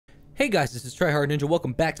Hey guys, this is Tryhard Ninja.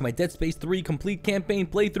 Welcome back to my Dead Space 3 complete campaign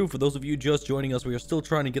playthrough. For those of you just joining us, we are still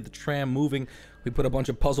trying to get the tram moving. We put a bunch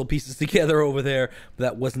of puzzle pieces together over there, but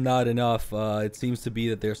that was not enough. It seems to be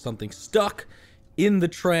that there's something stuck in the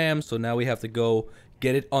tram, so now we have to go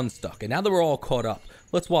get it unstuck. And now that we're all caught up,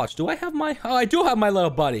 let's watch. Do I have my... Oh, I do have my little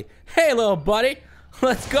buddy. Hey, little buddy.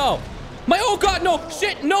 Let's go. Oh god, no!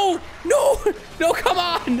 Shit, no! No! No, come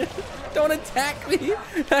on! Don't attack me!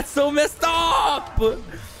 That's so messed up!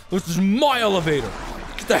 This is my elevator.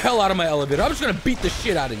 Get the hell out of my elevator. I'm just gonna beat the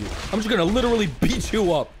shit out of you. I'm just gonna literally beat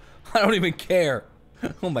you up. I don't even care.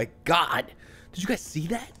 Oh my god. Did you guys see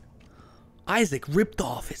that? Isaac ripped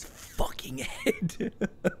off his fucking head.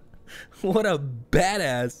 What a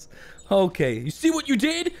badass. Okay, you see what you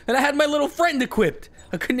did? And I had my little friend equipped.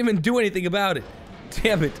 I couldn't even do anything about it.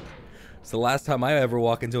 Damn it. It's the last time I ever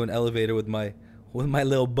walk into an elevator with my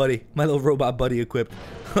little buddy, my little robot buddy equipped.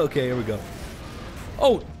 Okay, here we go.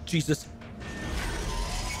 Oh, Jesus.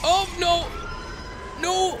 Oh, no.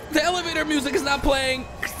 No, the elevator music is not playing.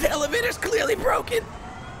 The elevator's clearly broken.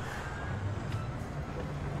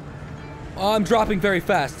 Oh, I'm dropping very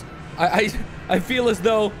fast. I feel as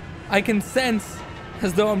though I can sense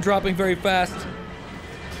as though I'm dropping very fast.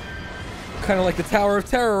 Kind of like the Tower of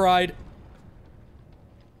Terror ride.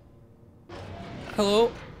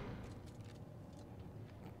 Hello?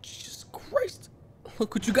 Jesus Christ.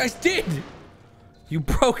 Look what you guys did. You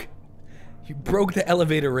broke the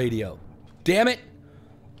elevator radio. Damn it.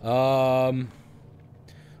 All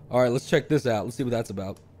right, let's check this out. Let's see what that's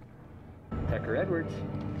about. Tucker Edwards,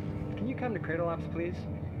 can you come to Cradle Ops, please?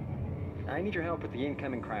 I need your help with the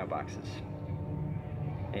incoming cryo boxes.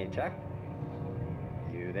 Hey, Tuck?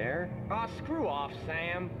 You there? Oh, screw off,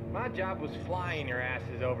 Sam. My job was flying your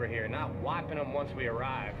asses over here, not wiping them once we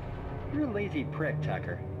arrived. You're a lazy prick,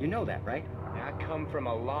 Tucker. You know that, right? I come from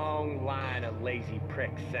a long line of lazy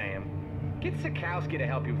pricks, Sam. Get Sikowski to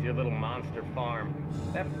help you with your little monster farm.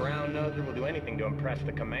 That brown noser will do anything to impress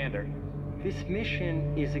the commander. This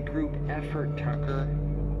mission is a group effort, Tucker.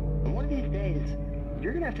 And one of these days,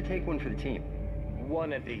 you're gonna have to take one for the team.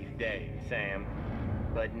 One of these days, Sam.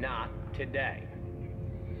 But not today.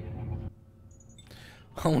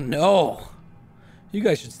 Oh no. You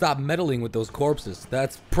guys should stop meddling with those corpses.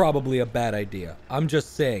 That's probably a bad idea. I'm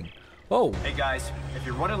just saying. Oh. Hey guys, if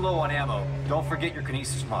you're running low on ammo, don't forget your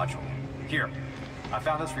kinesis module. Here, I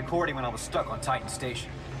found this recording when I was stuck on Titan Station.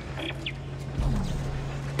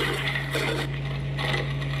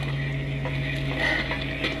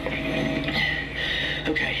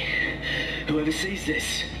 Okay, whoever sees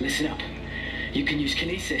this, listen up. You can use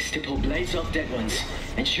kinesis to pull blades off dead ones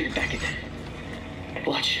and shoot it back at them.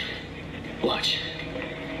 Watch. Watch.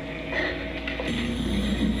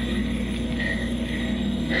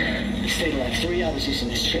 Stayed alive 3 hours using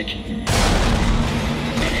this trick.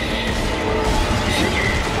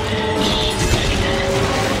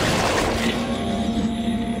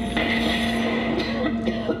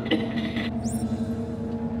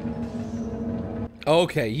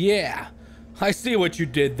 Okay, yeah. I see what you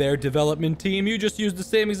did there, development team. You just used the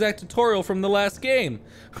same exact tutorial from the last game.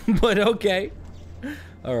 But okay.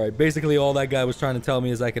 Alright, basically all that guy was trying to tell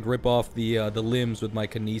me is I could rip off the limbs with my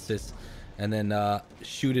kinesis and then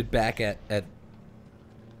shoot it back at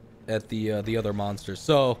the other monsters.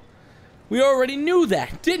 So, we already knew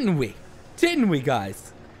that, didn't we? Didn't we,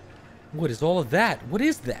 guys? What is all of that? What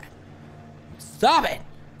is that? Stop it!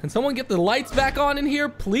 Can someone get the lights back on in here,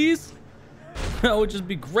 please? That would just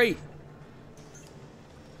be great.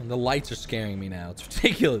 And the lights are scaring me now. It's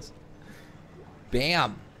ridiculous.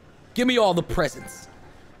 Bam. Give me all the presents.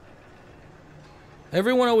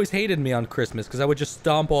 Everyone always hated me on Christmas because I would just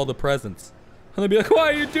stomp all the presents. And they'd be like, why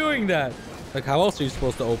are you doing that? Like, how else are you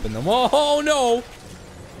supposed to open them? Oh, no.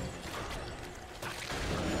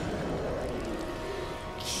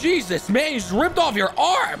 Jesus, man, you just ripped off your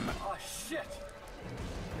arm. Oh shit!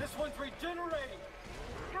 This one's regenerating!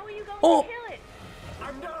 How are you going Oh. to kill it?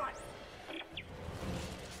 I'm not!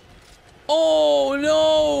 Oh,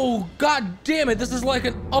 no. God damn it. This is like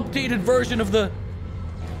an updated version of the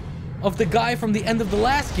guy from the end of the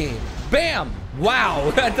last game. Bam. Wow.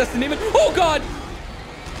 That doesn't even... Oh, God.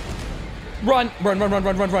 Run. Run, run, run,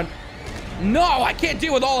 run, run, run. No, I can't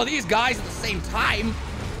deal with all of these guys at the same time.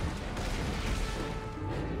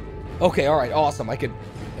 Okay, all right. Awesome. I could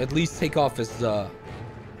at least take off his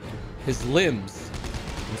limbs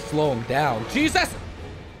and slow him down. Jesus.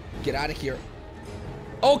 Get out of here.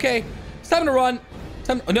 Okay. It's time to run.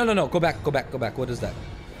 Time... Oh, no, no, no. Go back. Go back. Go back. What is that?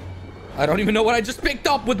 I don't even know what I just picked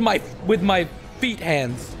up with my feet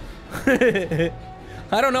hands. I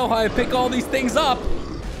don't know how I pick all these things up,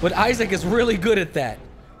 but Isaac is really good at that.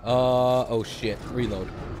 Oh shit. Reload.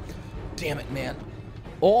 damn it, man.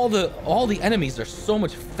 All the enemies are so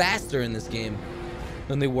much faster in this game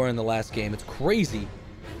than they were in the last game. It's crazy.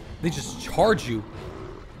 They just charge you.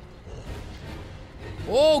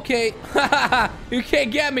 Okay. You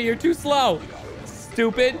can't get me. You're too slow.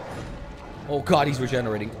 Stupid. Oh, God, he's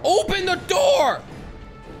regenerating. Open the door!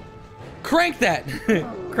 Crank that.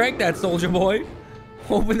 Crank that, soldier boy.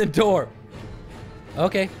 Open the door.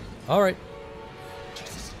 Okay. All right.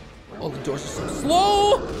 Jesus. Oh, the doors are so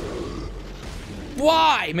slow.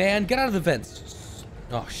 Why, man? Get out of the vents.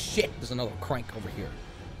 Oh, shit. There's another crank over here.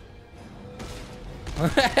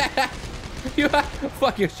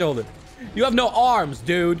 Fuck your shoulder. You have no arms,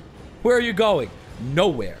 dude. Where are you going?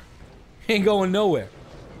 Nowhere. Ain't going nowhere.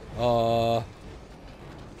 Oh,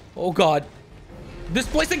 God. This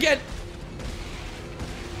place again.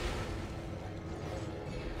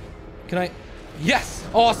 Can I? Yes.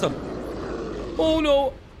 Awesome. Oh,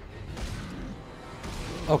 no.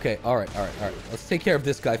 Okay. All right. Let's take care of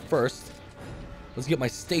this guy first. Let's get my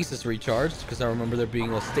stasis recharged, because I remember there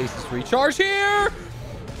being a stasis recharge here.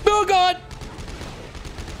 Oh, God.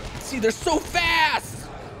 See, they're so fast.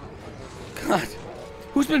 God.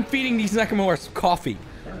 Who's been feeding these necromorphs coffee?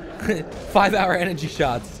 5-hour energy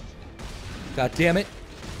shots. God damn it.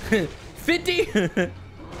 50?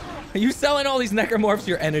 Are you selling all these necromorphs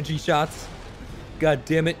your energy shots? God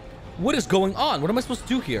damn it. What is going on? What am I supposed to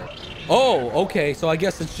do here? Oh, okay. So I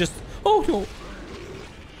guess it's just... Oh, no.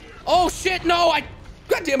 Oh, shit. No,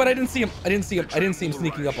 God damn it. I didn't see him. I didn't see him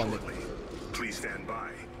sneaking up on me. Please stand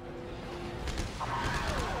by.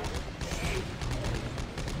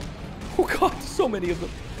 Oh, God. So many of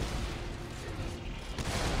them.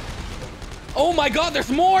 Oh, my God.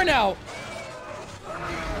 There's more now.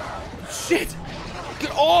 Shit.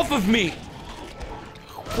 Get off of me.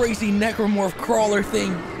 Crazy necromorph crawler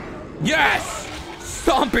thing. Yes.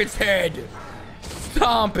 Stomp its head.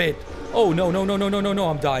 Stomp it. Oh, no.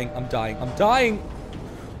 I'm dying.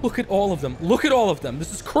 Look at all of them.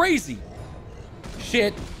 This is crazy.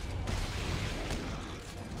 Shit.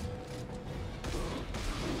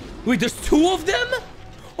 Wait, there's 2 of them?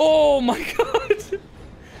 Oh my God.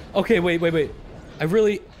 Okay, wait. I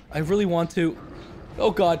really want to.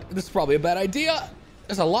 Oh God, this is probably a bad idea.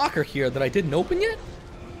 There's a locker here that I didn't open yet.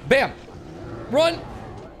 Bam. Run.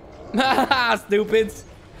 Haha, stupids.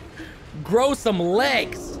 Grow some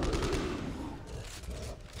legs.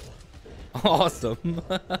 Awesome.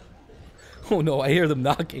 Oh no, I hear them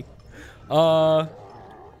knocking. I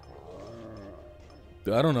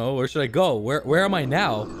don't know. Where should I go? Where am I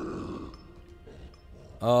now?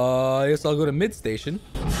 I guess I'll go to mid station.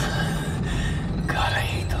 God, I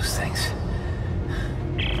hate those things.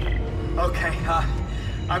 Okay,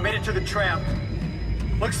 I made it to the tram.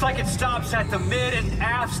 Looks like it stops at the mid and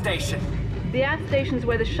aft station. The aft station's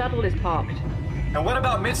where the shuttle is parked. And what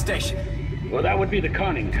about mid station? Well, that would be the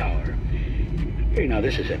conning tower. Hey, now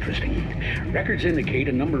this is interesting. Records indicate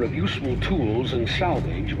a number of useful tools and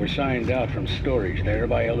salvage were signed out from storage there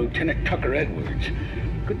by a Lieutenant Tucker Edwards.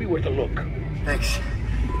 Could be worth a look. Thanks.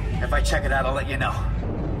 If I check it out, I'll let you know.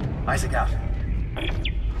 Isaac out.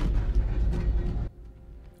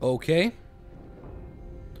 Okay.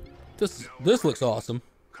 This looks awesome.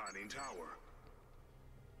 Conning tower.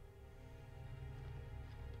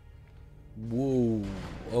 Whoa.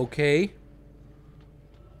 Okay.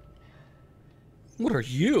 What are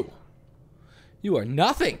you? You are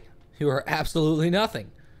nothing. You are absolutely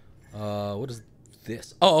nothing. What is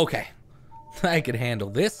this? Oh, okay. I can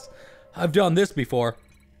handle this. I've done this before.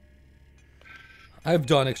 I've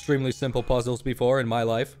done extremely simple puzzles before in my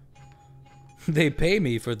life. They pay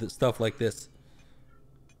me for stuff like this.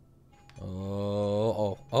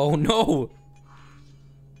 Oh no!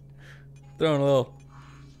 Throwing a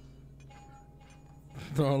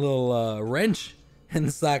little wrench in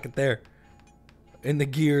the socket there. In the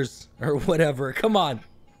gears or whatever. Come on.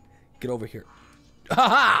 Get over here.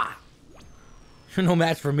 Ha-ha! You're no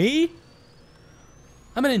match for me?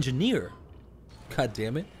 I'm an engineer. God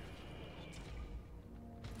damn it.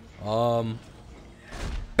 Bam!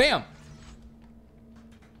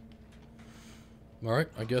 Alright,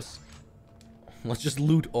 I guess. Let's just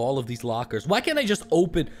loot all of these lockers. Why can't I just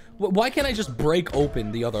break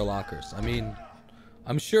open the other lockers? I mean,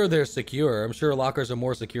 I'm sure they're secure. I'm sure lockers are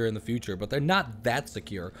more secure in the future, but they're not that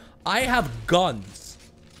secure. I have guns.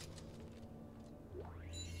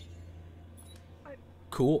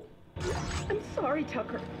 Cool. I'm sorry,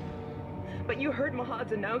 Tucker. But you heard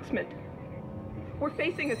Mahad's announcement. We're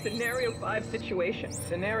facing a Scenario 5 situation.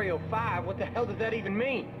 Scenario 5? What the hell does that even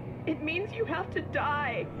mean? It means you have to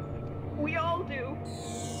die. We all do.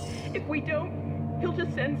 If we don't, he'll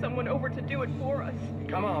just send someone over to do it for us.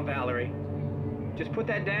 Come on, Valerie. Just put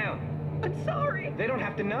that down. I'm sorry. They don't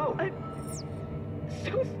have to know. I'm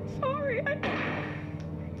so sorry.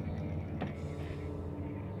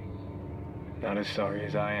 Not as sorry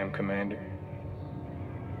as I am, Commander.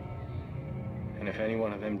 And if any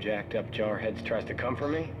one of them jacked up jarheads tries to come for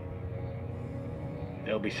me,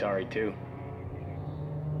 they'll be sorry too.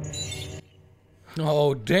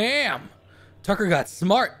 Oh, damn. Tucker got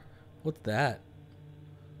smart. What's that?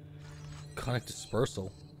 Conic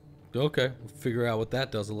dispersal. Okay, we'll figure out what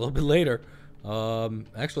that does a little bit later.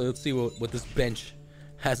 Actually, let's see what this bench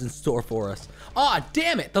has in store for us. Ah,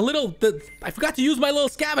 damn it! I forgot to use my little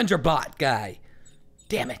scavenger bot guy.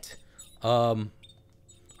 Damn it. All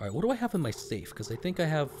right, what do I have in my safe? Because I think I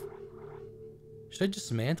have. Should I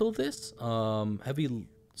dismantle this? Heavy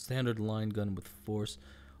standard line gun with force.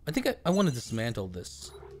 I think I want to dismantle this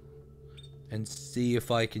and see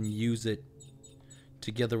if I can use it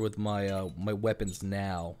together with my my weapons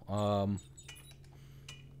now. I'm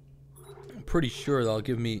pretty sure that'll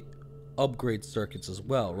give me upgrade circuits as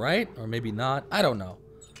well, right? Or maybe not. I don't know.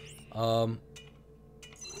 +1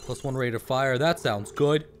 rate of fire. That sounds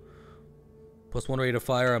good. +1 rate of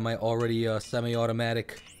fire on my already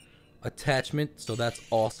semi-automatic attachment, so that's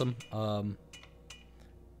awesome.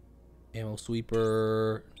 Ammo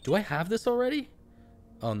sweeper. Do I have this already?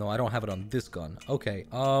 Oh no, I don't have it on this gun. Okay.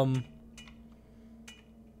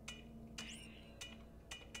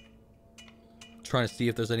 Trying to see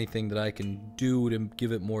if there's anything that I can do to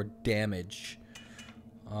give it more damage.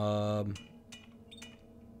 No,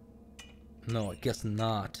 I guess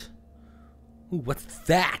not. Ooh, what's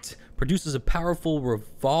that? Produces a powerful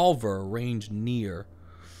revolver range near.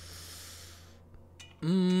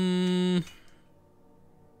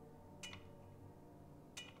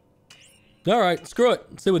 Alright, screw it.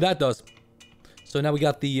 Let's see what that does. So now we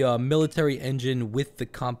got the military engine with the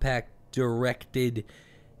compact directed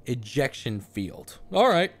ejection field.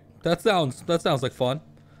 Alright, that sounds like fun.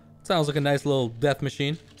 Sounds like a nice little death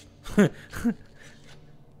machine.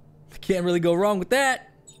 Can't really go wrong with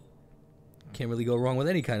that. Can't really go wrong with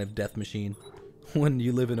any kind of death machine when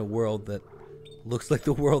you live in a world that looks like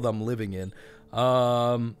the world I'm living in.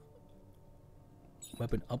 Weapon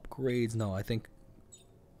upgrades. No, I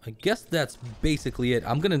guess that's basically it.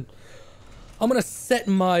 I'm gonna set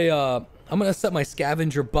my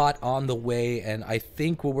scavenger bot on the way, and I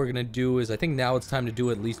think what we're gonna do is I think now it's time to do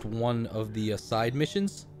at least one of the side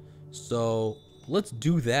missions. So let's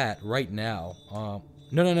do that right now.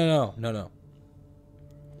 No.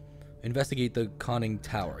 Investigate the conning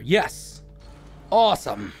tower. Yes!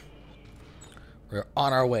 Awesome! We're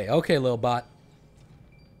on our way. Okay, little bot.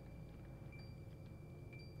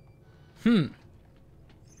 Should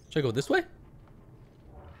I go this way?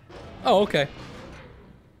 Oh, okay.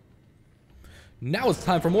 Now it's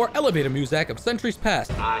time for more elevator music of centuries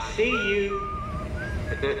past. I see you.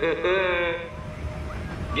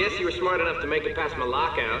 Guess you were smart enough to make it past my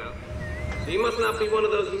lockout. So you must not be one of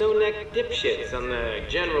those no-neck dipshits on the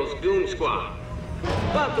General's goon squad.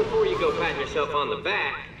 But before you go patting yourself on the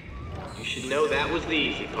back, you should know that was the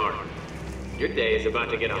easy part. Your day is about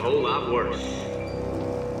to get a whole lot worse.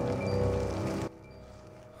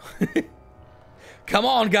 Come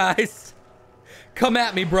on, guys. Come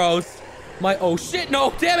at me, bros. Oh shit,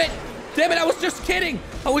 no, damn it. Damn it, I was just kidding.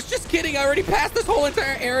 I already passed this whole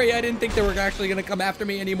entire area. I didn't think they were actually gonna come after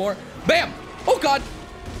me anymore. Bam. Oh god.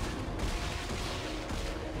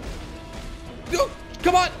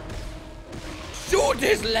 Come on. Shoot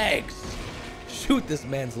his legs. Shoot this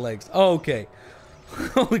man's legs. Okay.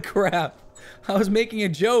 Holy crap. I was making a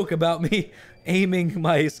joke about me aiming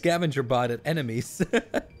my scavenger bot at enemies.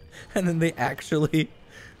 And then they actually...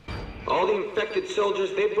 All the infected soldiers,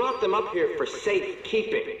 they brought them up here for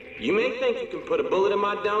safekeeping. You may think you can put a bullet in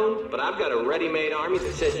my dome, but I've got a ready-made army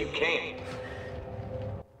that says you can't.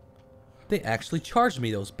 They actually charged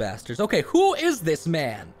me, those bastards. Okay, who is this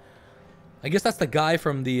man? I guess that's the guy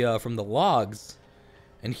from the logs.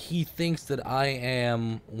 And he thinks that I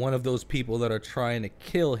am one of those people that are trying to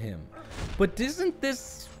kill him. But isn't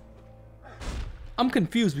this... I'm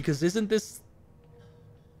confused because isn't this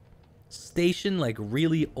station like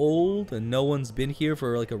really old and no one's been here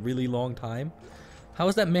for like a really long time? How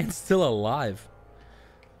is that man still alive?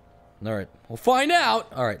 All right, we'll find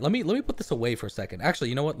out. All right, let me put this away for a second. Actually,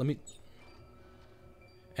 you know what?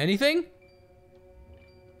 Anything?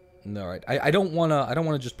 All right, I don't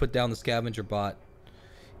wanna just put down the scavenger bot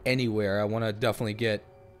anywhere. I want to definitely get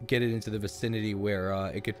it into the vicinity where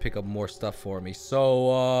it could pick up more stuff for me.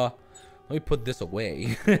 So let me put this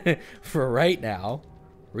away for right now.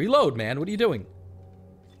 Reload, man. What are you doing?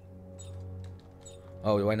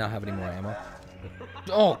 Oh, do I not have any more ammo?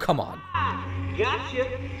 Oh, come on. Gotcha.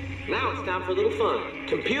 Now it's time for a little fun.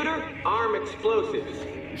 Computer, arm explosives.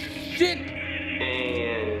 Shit.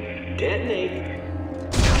 And detonate.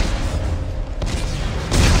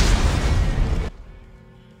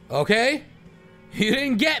 Okay. You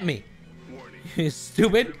didn't get me. You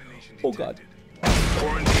stupid. Oh, God.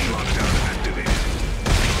 Quarantine lockdown activated.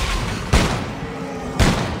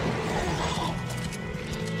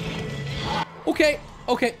 Okay.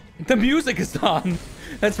 Okay. The music is on.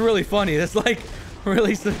 That's really funny. That's like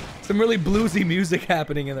really some really bluesy music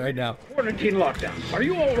happening in right now. Quarantine lockdown. Are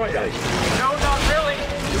you all right, Ice? No, not really.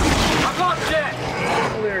 I'm not dead.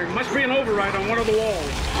 Well, there must be an override on one of the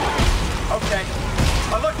walls. Okay.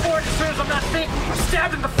 I look forward as soon as I'm not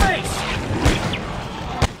stabbed in the face.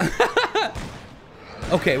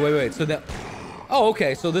 Okay, wait. So that. Oh,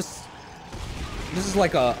 okay. So this is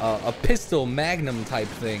like a pistol magnum type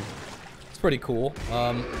thing. It's pretty cool.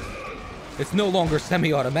 It's no longer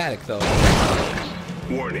semi-automatic though.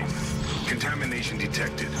 Warning. Contamination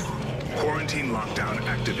detected. Quarantine lockdown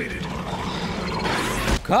activated.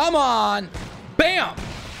 Come on! Bam!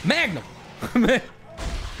 Magnum!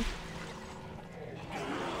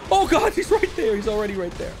 Oh God, he's right there. He's already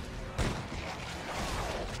right there.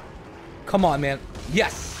 Come on, man.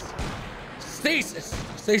 Yes! Stasis!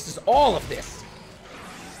 Stasis all of this.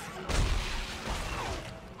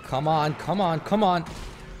 Come on.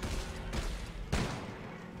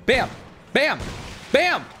 Bam! Bam!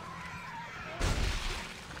 Bam!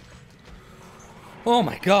 Oh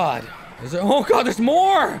my God. Is there, oh God, there's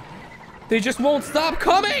more! They just won't stop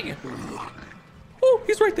coming! Oh,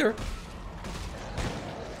 he's right there.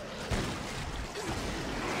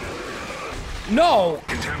 No!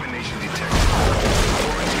 Contamination detected.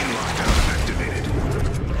 Quarantine lockdown activated.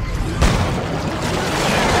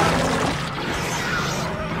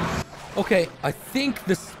 Okay, I think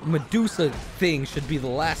this Medusa thing should be the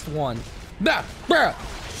last one. Bah! Bah!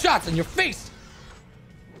 Shots in your face!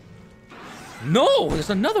 No, there's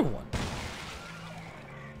another one.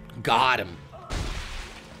 Got him.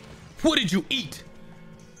 What did you eat?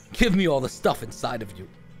 Give me all the stuff inside of you.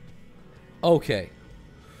 Okay.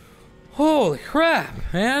 Holy crap,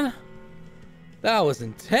 man. That was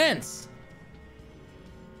intense.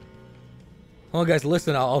 Oh, guys,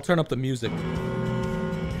 listen, I'll turn up the music.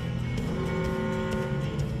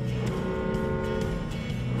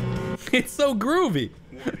 It's so groovy.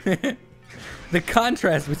 The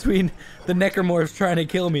contrast between the necromorphs trying to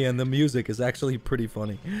kill me and the music is actually pretty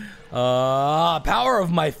funny. Power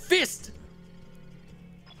of my fist.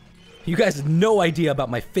 You guys have no idea about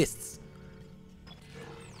my fists.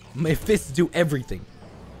 My fists do everything.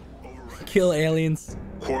 Kill aliens.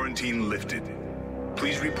 Quarantine lifted.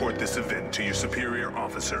 Please report this event to your superior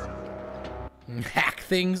officer. Hack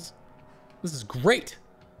things. This is great.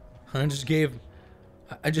 I just gave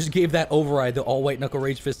that override the all-white knuckle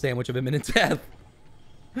rage fist sandwich of imminent death.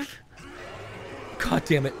 God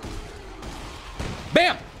damn it.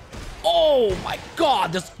 Bam! Oh my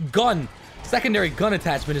God, this gun. Secondary gun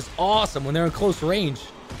attachment is awesome when they're in close range.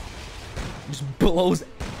 It just blows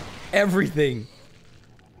everything.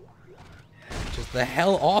 Just the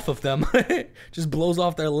hell off of them. Just blows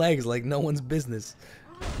off their legs like no one's business.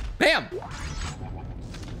 Bam!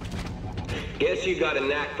 Guess you got a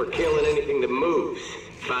knack for killing anything that moves.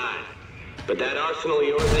 Fine. But that arsenal of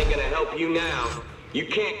yours ain't gonna help you now. You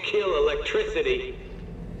can't kill electricity.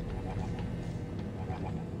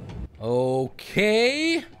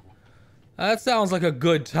 Okay. That sounds like a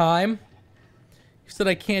good time. You said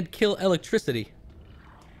I can't kill electricity.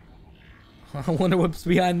 I wonder what's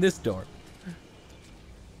behind this door.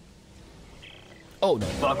 Oh no.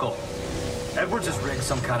 Buckle. Edwards has rigged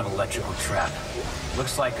some kind of electrical trap.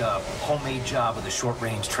 Looks like a homemade job with a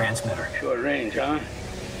short-range transmitter. Short range, huh?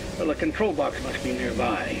 Well, the control box must be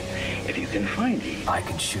nearby. If you can find it, I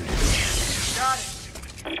can shoot it. Got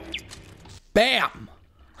it. Bam!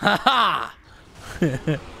 Haha!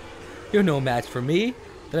 You're no match for me.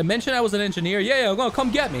 Did I mention I was an engineer? Yeah, go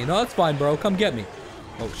come get me. No, that's fine, bro. Come get me.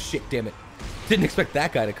 Oh shit, damn it. Didn't expect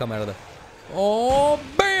that guy to come out of the... Oh,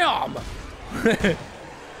 bam!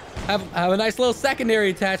 have a nice little secondary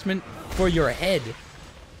attachment for your head.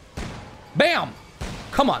 Bam!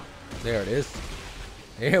 Come on. There it is.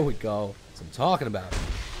 There we go. That's what I'm talking about.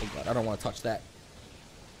 Oh God, I don't want to touch that.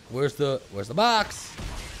 Where's the box?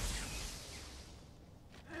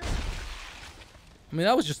 I mean,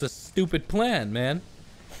 that was just a stupid plan, man.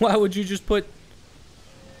 Why would you just put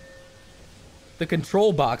the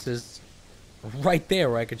control boxes right there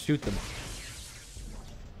where I could shoot them?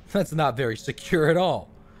 That's not very secure at all.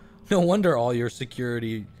 No wonder all your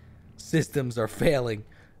security systems are failing.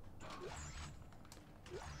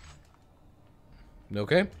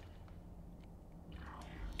 Okay.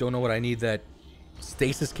 Don't know what I need that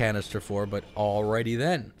stasis canister for, but alrighty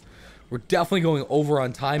then. We're definitely going over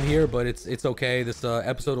on time here, but it's okay. This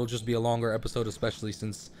episode will just be a longer episode, especially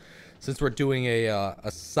since we're doing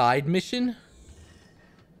a side mission.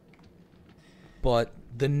 But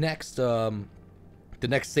the next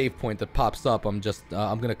save point that pops up, I'm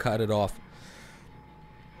gonna cut it off.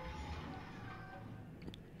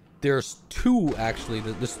 There's two, actually.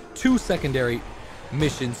 There's two secondary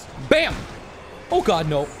missions. Bam! Oh god,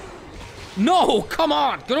 no. No! Come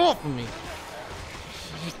on! Get off of me!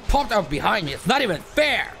 He popped out behind me. It's not even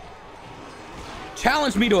fair!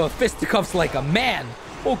 Challenge me to a fisticuffs like a man!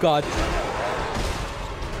 Oh god.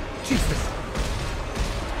 Jesus.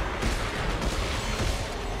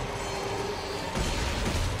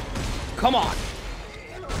 Come on!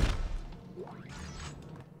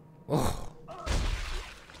 Oh.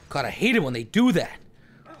 God, I hate it when they do that.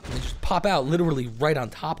 They just pop out literally right on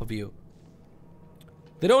top of you.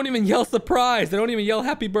 They don't even yell surprise. They don't even yell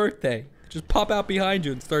happy birthday. They just pop out behind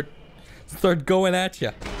you and start going at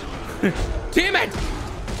you. Damn it!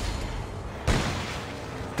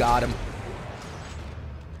 Got him.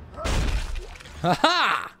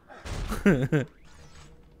 Haha!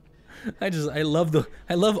 I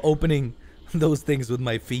love opening those things with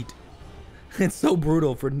my feet. It's so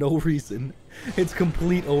brutal for no reason. It's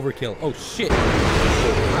complete overkill. Oh shit.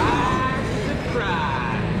 Surprise,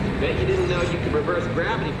 surprise. Bet you didn't know you could reverse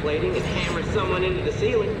gravity plating and hammer someone into the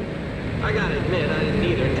ceiling. I gotta admit, I didn't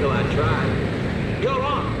either until I tried. Go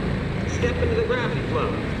on. Step into the gravity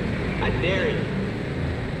flow. I dare you.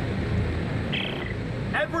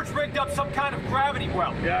 Edwards rigged up some kind of gravity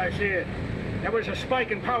well. Yeah, I see it. There was a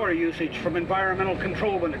spike in power usage from environmental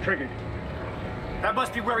control when it triggered. That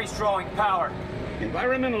must be where he's drawing power.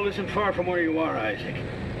 Environmental isn't far from where you are, Isaac.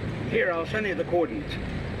 Here, I'll send you the coordinates.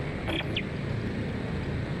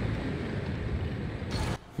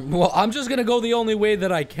 Well, I'm just gonna go the only way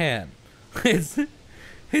that I can. It's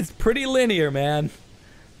pretty linear, man.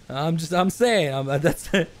 I'm just saying.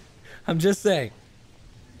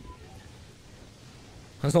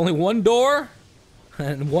 There's only one door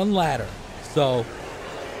and one ladder. So,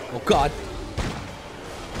 oh god.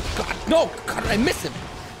 God, no! God, did I miss him?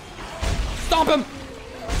 Stomp him!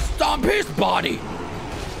 Stomp his body!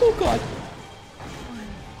 Oh god.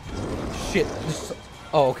 Shit.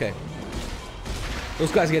 Oh, okay.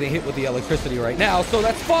 Those guys are getting hit with the electricity right now, so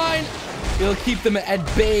that's fine. It'll keep them at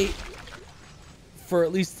bay for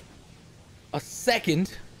at least a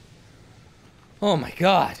second. Oh my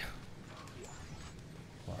god.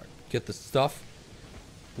 Alright, get the stuff.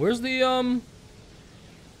 Where's the,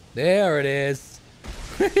 there it is.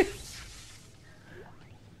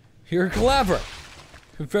 You're clever.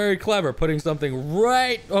 Very clever, putting something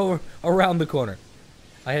right over around the corner.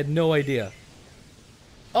 I had no idea.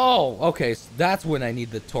 Oh, okay, so that's when I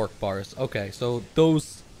need the torque bars. Okay, so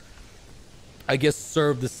those, I guess,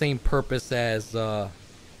 serve the same purpose as, I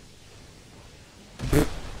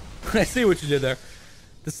see what you did there.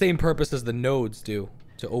 The same purpose as the nodes do,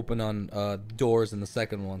 to open on doors in the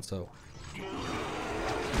second one, so.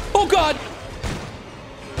 Oh god!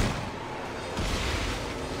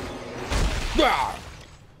 Ah!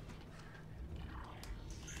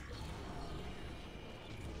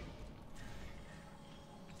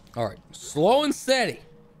 All right, slow and steady.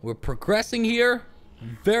 We're progressing here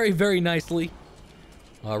very, very nicely.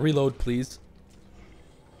 Reload, please.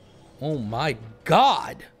 Oh my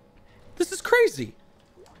god. This is crazy.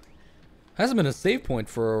 Hasn't been a save point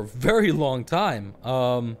for a very long time.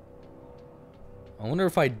 I wonder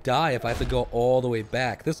if I die if I have to go all the way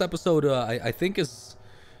back. This episode, I think is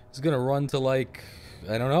gonna run to like,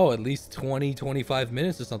 I don't know, at least 20-25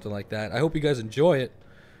 minutes or something like that. I hope you guys enjoy it.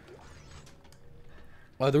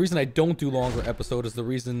 The reason I don't do longer episodes is the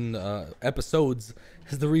reason a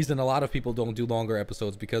lot of people don't do longer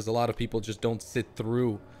episodes, because a lot of people just don't sit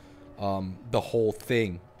through the whole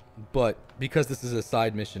thing. But because this is a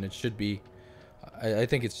side mission, it should be. I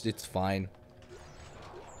think it's fine.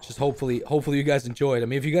 Just hopefully you guys enjoyed. I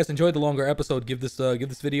mean, if you guys enjoyed the longer episode, give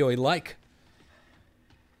this video a like,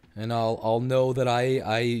 and I'll know that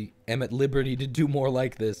I am at liberty to do more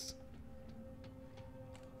like this.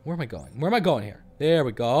 Where am I going? Where am I going here? There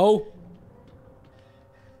we go.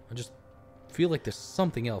 I just feel like there's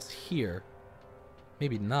something else here.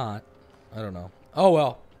 Maybe not. I don't know. Oh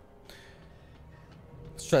well.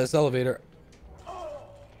 Let's try this elevator.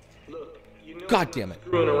 Look, you know God damn it.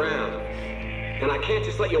 Screwing around. And I can't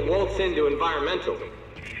just let you waltz into environmental.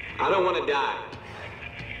 I don't want to die.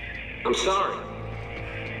 I'm sorry.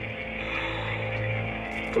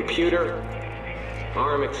 Computer,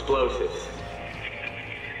 arm explosives.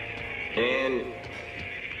 And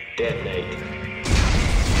Detonate.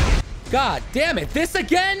 God damn it, this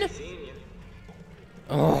again?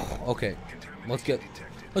 Oh, okay. Let's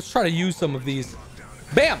try to use some of these.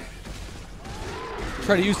 Bam!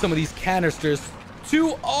 Try to use some of these canisters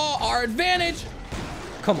to our advantage.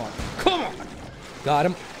 Come on, come on. Got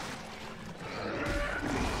him.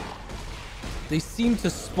 They seem to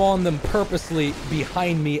spawn them purposely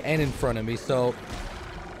behind me and in front of me, so...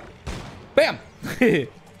 Bam!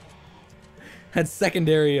 That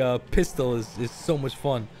secondary pistol is so much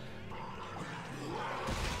fun.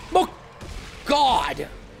 Oh, God!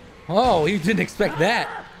 Oh, he didn't expect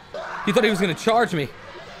that. He thought he was going to charge me.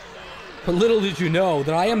 But little did you know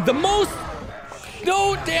that I am the most...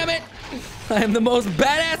 No, damn it! I am the most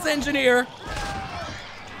badass engineer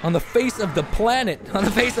on the face of the planet. On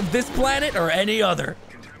the face of this planet or any other.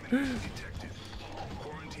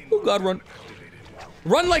 Oh, God, run.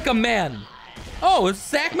 Run like a man. Oh, it's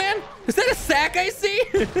Sack Man? Is that a sack I see?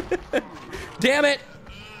 Damn it.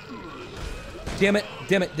 Damn it.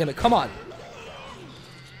 Damn it. Damn it. Come on.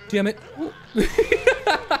 Damn it.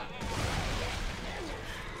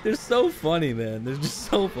 They're so funny, man. They're just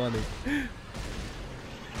so funny.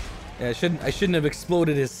 Yeah, I shouldn't have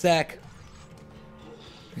exploded his sack.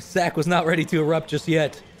 His sack was not ready to erupt just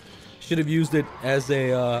yet. Should have used it as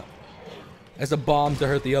a bomb to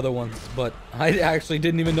hurt the other ones, but I actually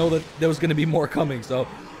didn't even know that there was going to be more coming, so...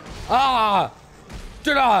 Ah!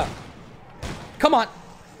 Ta-da! Come on!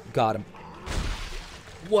 Got him.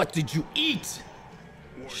 What did you eat?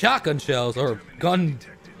 Shotgun shells, or gun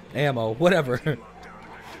ammo, whatever.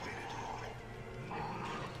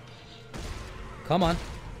 Come on.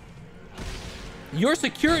 Your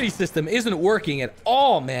security system isn't working at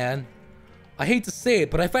all, man. I hate to say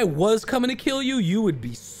it, but if I was coming to kill you, you would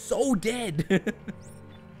be so dead.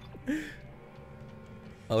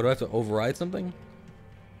 Oh, do I have to override something?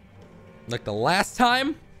 Like the last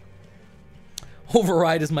time?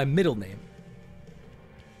 Override is my middle name.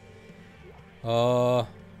 What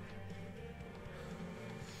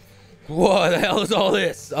the hell is all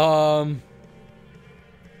this?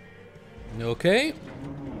 Okay.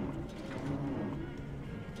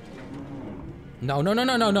 No, no, no,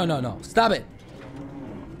 no, no, no, no, no. Stop it.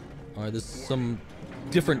 All right, there's some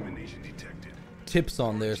different tips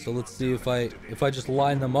on there, so let's see if I just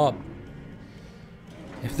line them up,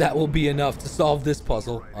 if that will be enough to solve this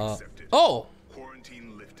puzzle. Oh!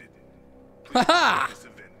 Quarantine lifted. Haha! This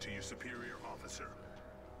event to your superior officer.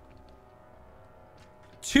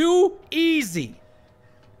 Too easy.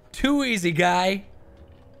 Too easy, guy.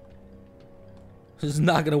 This is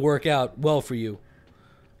not gonna work out well for you.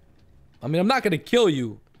 I mean, I'm not gonna kill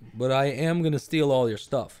you, but I am gonna steal all your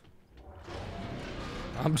stuff.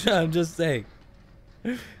 I'm just saying.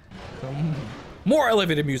 More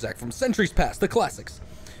elevated music from centuries past, the classics.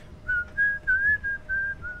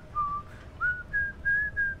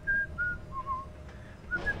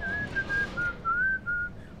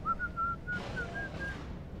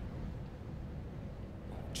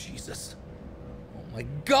 Jesus. Oh my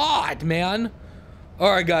God, man. All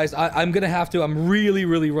right, guys, I'm going to have to. I'm really,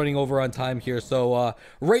 really running over on time here. So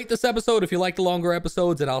rate this episode if you like the longer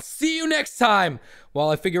episodes, and I'll see you next time while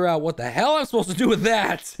I figure out what the hell I'm supposed to do with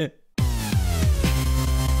that.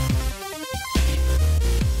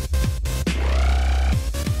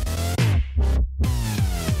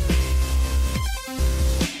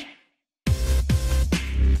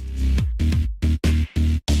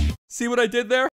 See what I did there?